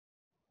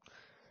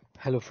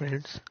Hello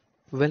friends,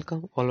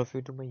 welcome all of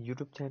you to my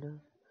YouTube channel.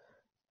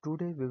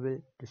 Today we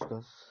will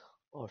discuss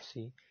or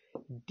see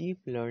deep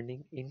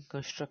learning in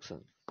construction.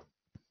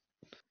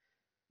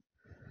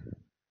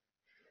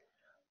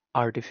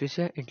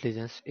 Artificial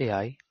intelligence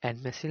AI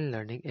and machine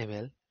learning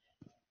ML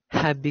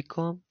have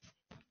become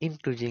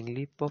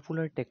increasingly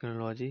popular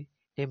technology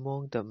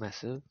among the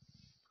masses.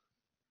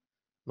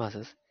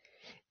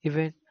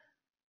 Even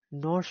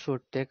not so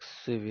tech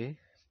savvy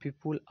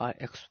people are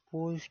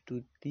exposed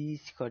to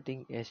these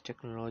cutting edge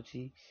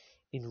technology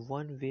in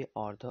one way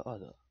or the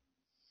other.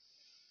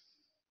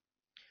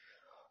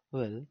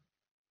 Well,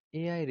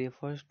 AI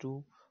refers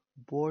to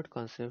broad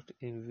concept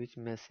in which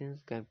machines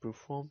can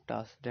perform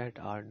tasks that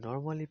are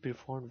normally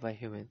performed by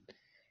humans.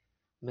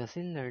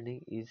 Machine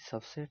learning is a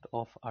subset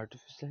of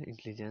artificial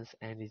intelligence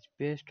and is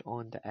based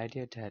on the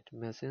idea that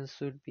machines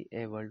should be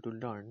able to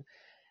learn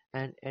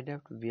and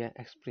adapt via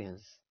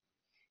experience.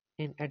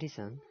 In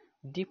addition,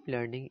 deep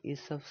learning is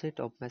a subset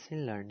of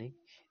machine learning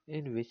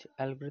in which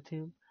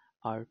algorithms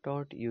are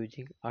taught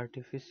using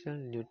artificial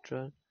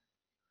neural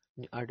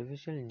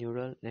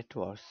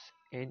networks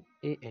and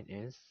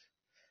ANNs.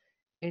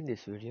 In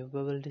this video,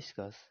 we will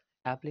discuss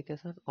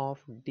application of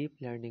deep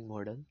learning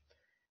model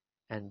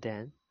and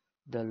then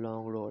the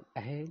long road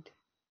ahead,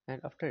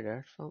 and after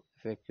that some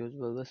FAQs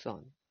will be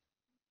shown.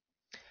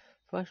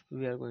 First,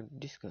 we are going to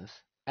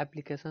discuss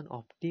application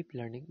of deep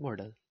learning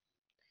model.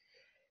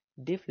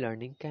 Deep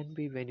learning can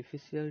be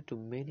beneficial to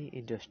many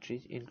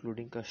industries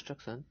including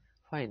construction,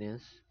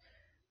 finance,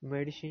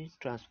 medicine,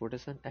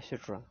 transportation,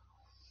 etc.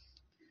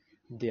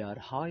 They are,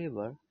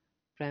 however,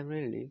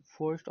 primarily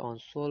focused on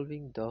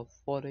solving the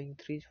following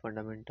three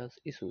fundamental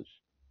issues.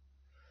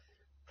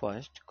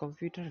 First,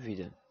 computer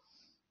vision.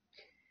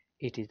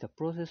 It is the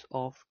process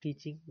of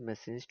teaching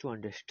machines to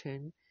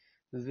understand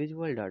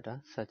visual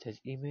data such as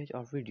image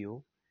or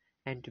video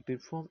and to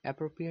perform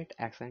appropriate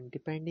action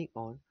depending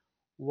on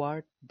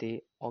what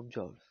they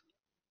observe.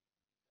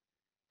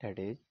 That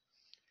is,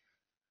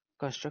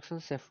 construction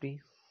safety,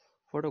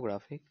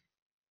 photographic,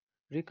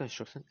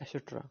 reconstruction,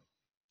 etc.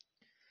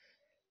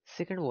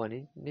 Second one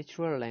is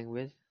natural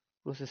language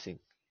processing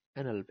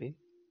 (NLP).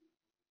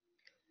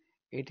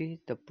 It is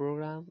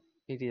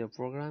a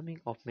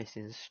programming of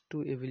machines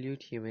to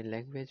evaluate human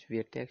language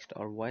via text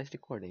or voice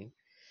recording.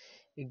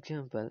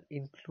 Examples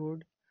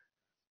include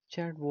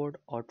chatbot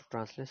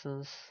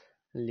auto-translations,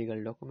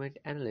 legal document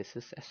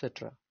analysis,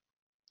 etc.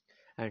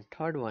 And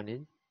third one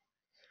is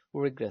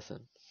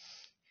regression.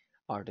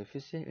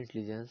 Artificial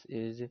intelligence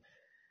is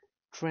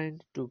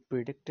trained to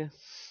predict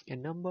a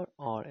number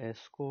or a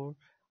score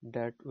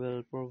that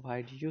will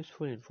provide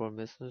useful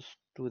information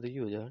to the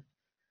user.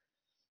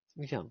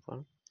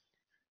 Example,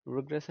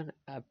 regression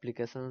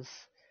applications,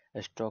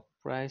 stock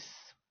price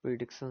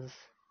predictions,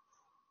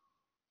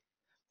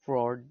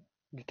 fraud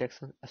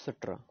detection,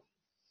 etc.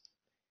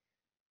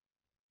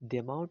 The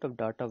amount of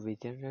data we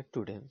generate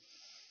today,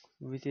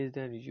 which is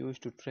then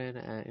used to train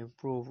and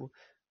improve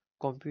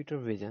computer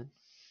vision,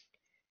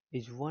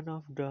 is one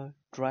of the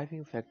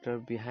driving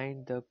factors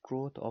behind the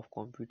growth of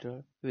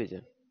computer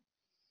vision.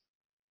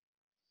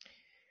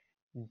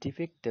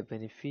 Despite the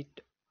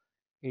benefit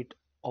it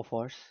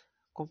offers,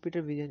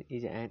 computer vision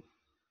is an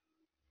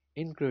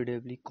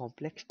incredibly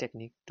complex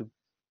technique to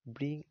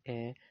bring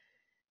a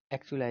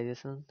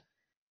actualization.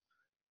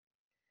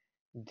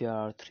 There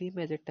are three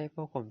major types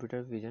of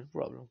computer vision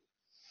problems.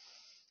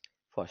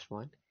 First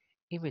one,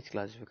 image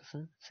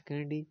classification.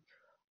 Second is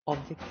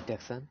object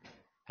detection,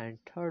 and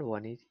third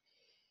one is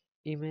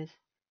image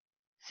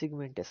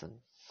segmentation.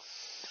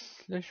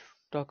 Let's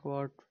talk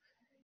about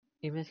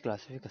image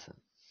classification.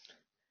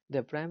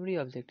 The primary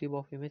objective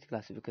of image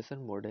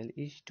classification model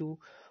is to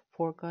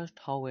forecast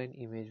how an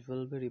image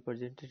will be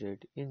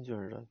represented in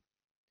general,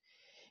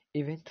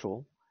 even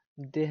though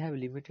they have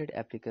limited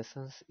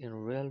applications in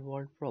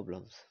real-world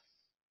problems.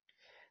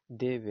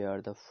 They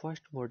were the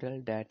first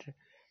model that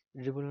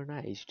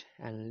revolutionized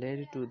and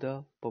led to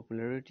the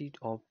popularity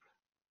of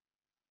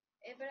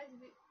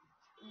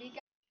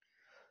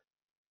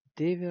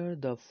They were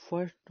the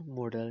first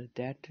model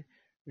that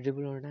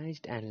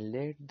revolutionized and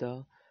led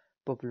the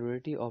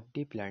popularity of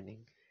deep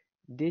learning.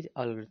 These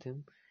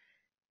algorithms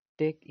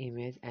take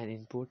image and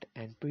input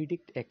and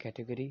predict a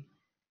category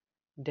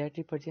that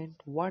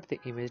represent what the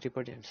image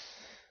represents.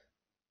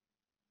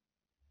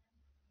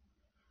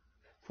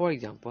 For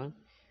example,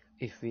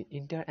 if we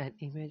enter an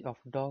image of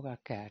dog or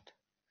cat,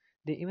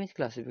 the image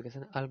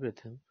classification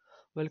algorithm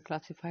will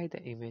classify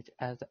the image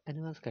as the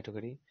animals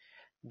category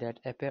that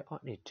appear on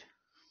it.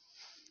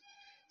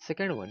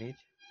 Second one is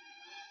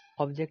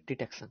object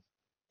detection.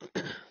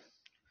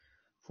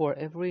 For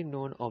every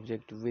known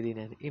object within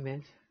an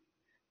image,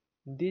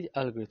 these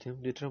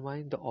algorithms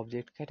determine the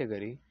object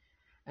category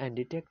and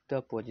detect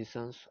the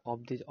positions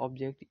of this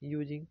object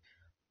using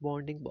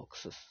bounding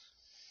boxes.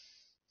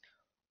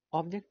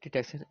 Object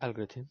detection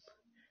algorithm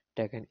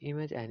take an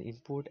image and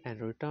input and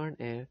return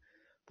a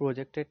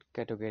projected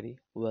category,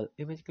 while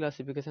image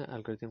classification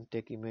algorithm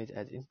take image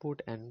as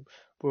input and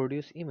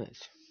produce image.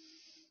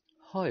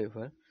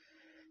 However,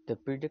 the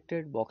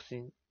predicted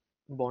boxing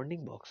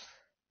bounding box.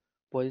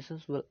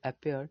 Positions will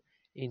appear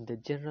in the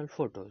general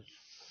photos.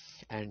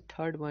 And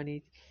third one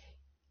is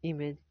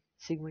image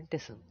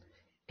segmentation.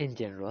 In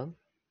general,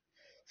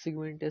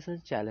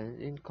 segmentation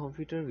challenges in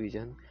computer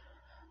vision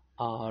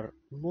are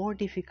more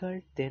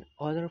difficult than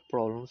other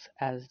problems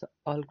as the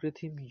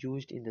algorithm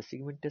used in the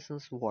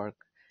segmentations work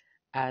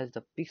at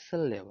the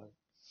pixel level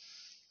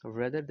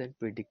rather than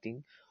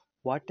predicting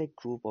what a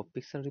group of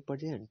pixels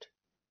represent.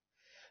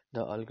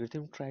 The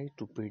algorithm tries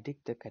to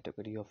predict the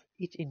category of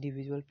each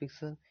individual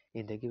pixel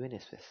in the given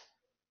space.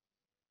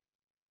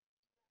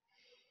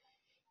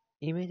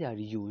 Images are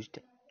used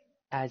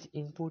as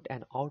input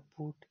and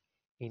output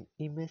in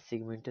image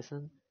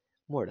segmentation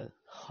model.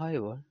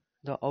 However,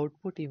 the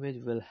output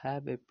image will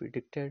have a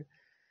predicted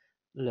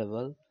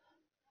level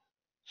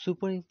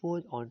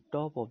superimposed on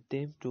top of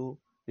them to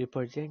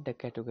represent the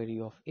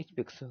category of each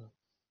pixel.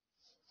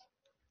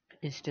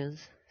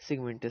 Instance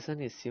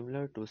segmentation is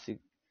similar to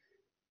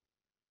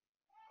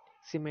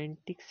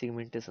semantic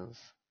segmentations,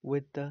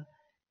 with the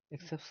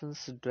exception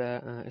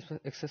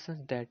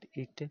that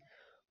it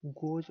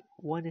goes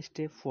one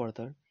step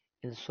further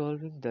in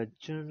solving the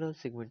general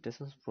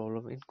segmentation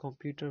problem in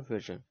computer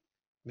vision.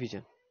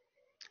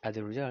 As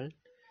a result,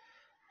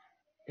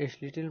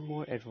 it's little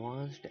more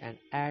advanced and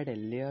add a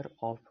layer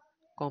of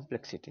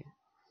complexity.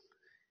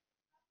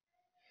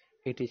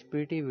 It is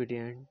pretty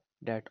evident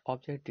that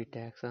object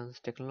detection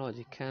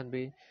technology can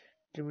be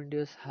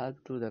tremendous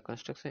help to the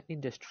construction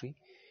industry.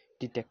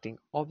 Detecting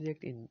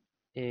objects in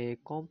a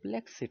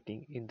complex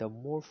setting is the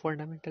more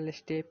fundamental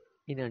step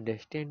in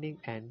understanding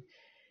and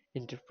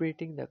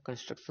interpreting the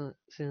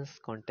construction's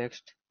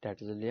context,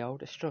 that is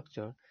layout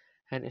structure,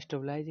 and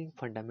establishing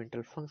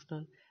fundamental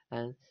functional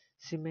and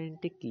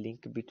semantic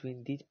link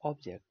between these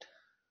objects.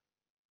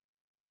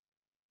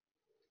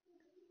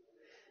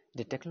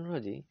 The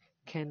technology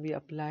can be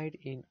applied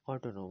in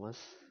autonomous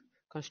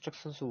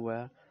constructions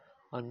where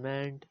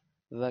unmanned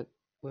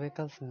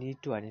vehicles need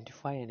to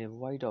identify and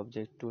avoid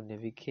objects to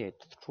navigate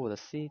through the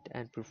sea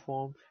and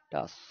perform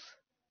tasks.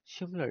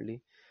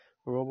 Similarly,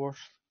 robots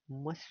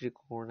must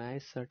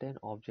recognize certain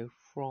objects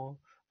for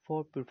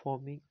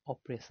performing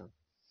operations.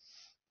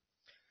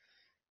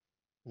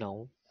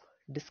 Now,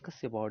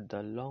 discuss about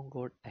the long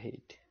road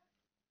ahead.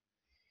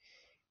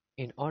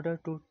 In order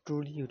to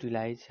truly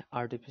utilize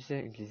artificial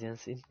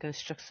intelligence in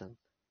construction,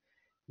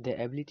 the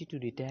ability to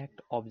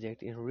detect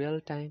objects in real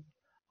time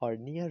or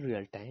near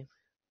real time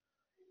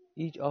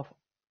is of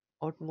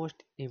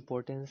utmost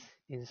importance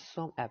in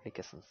some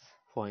applications.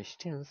 For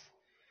instance,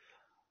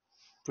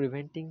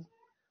 preventing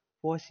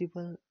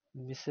possible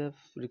mischief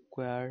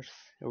requires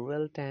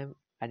real-time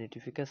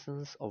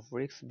identifications of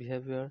risk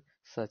behavior,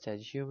 such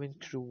as human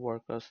crew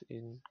workers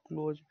in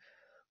close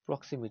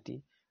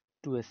proximity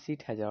to a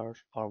seat hazard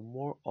or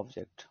more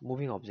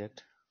moving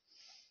object.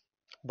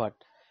 But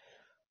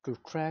to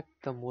track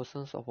the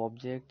motions of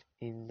objects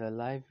in the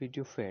live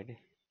video feed,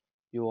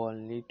 you will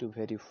need a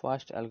very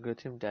fast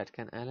algorithm that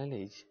can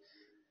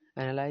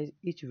analyze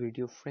each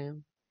video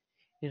frame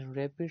in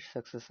rapid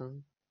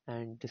succession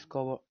and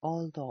discover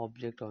all the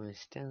objects of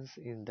instance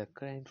in the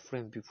current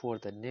frame before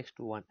the next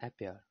one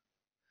appear.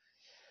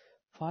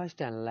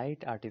 Fast and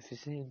light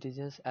artificial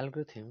intelligence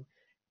algorithm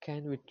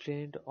can be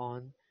trained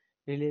on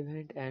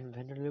relevant and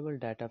vulnerable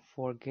data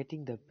for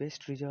getting the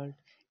best result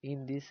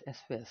in this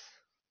space.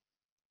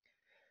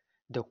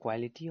 The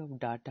quality of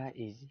data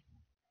is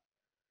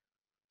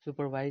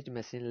supervised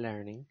machine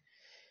learning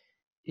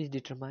is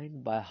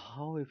determined by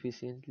how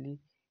efficiently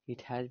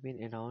it has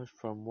been announced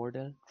for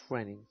model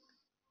training.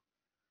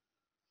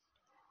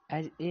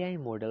 As AI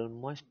model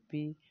must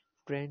be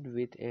trained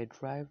with a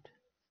derived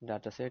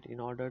dataset in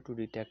order to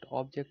detect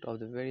objects of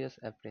the various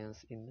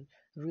appearance in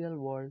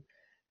real-world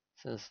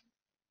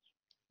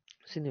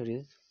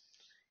scenarios,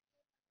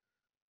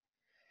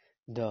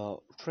 the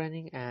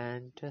training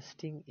and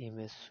testing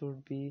images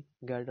should be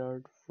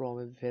gathered from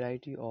a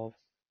variety of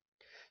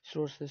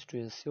sources to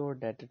ensure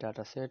that the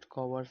dataset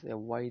covers a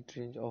wide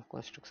range of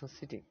construction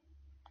settings.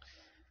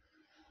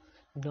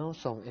 Now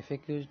some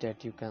FAQs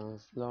that you can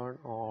learn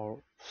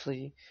or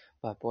see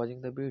by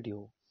pausing the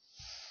video.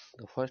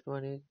 The first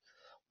one is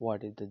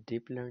what is the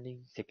deep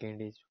learning,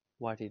 second is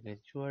what is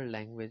natural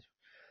language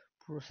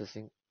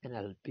processing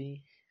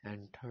NLP,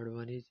 and third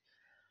one is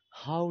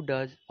how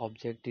does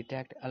object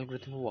detect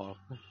algorithm work.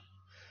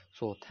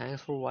 So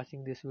thanks for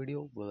watching this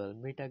video. We will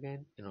meet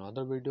again in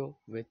another video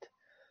with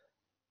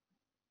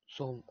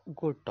some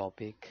good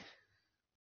topic.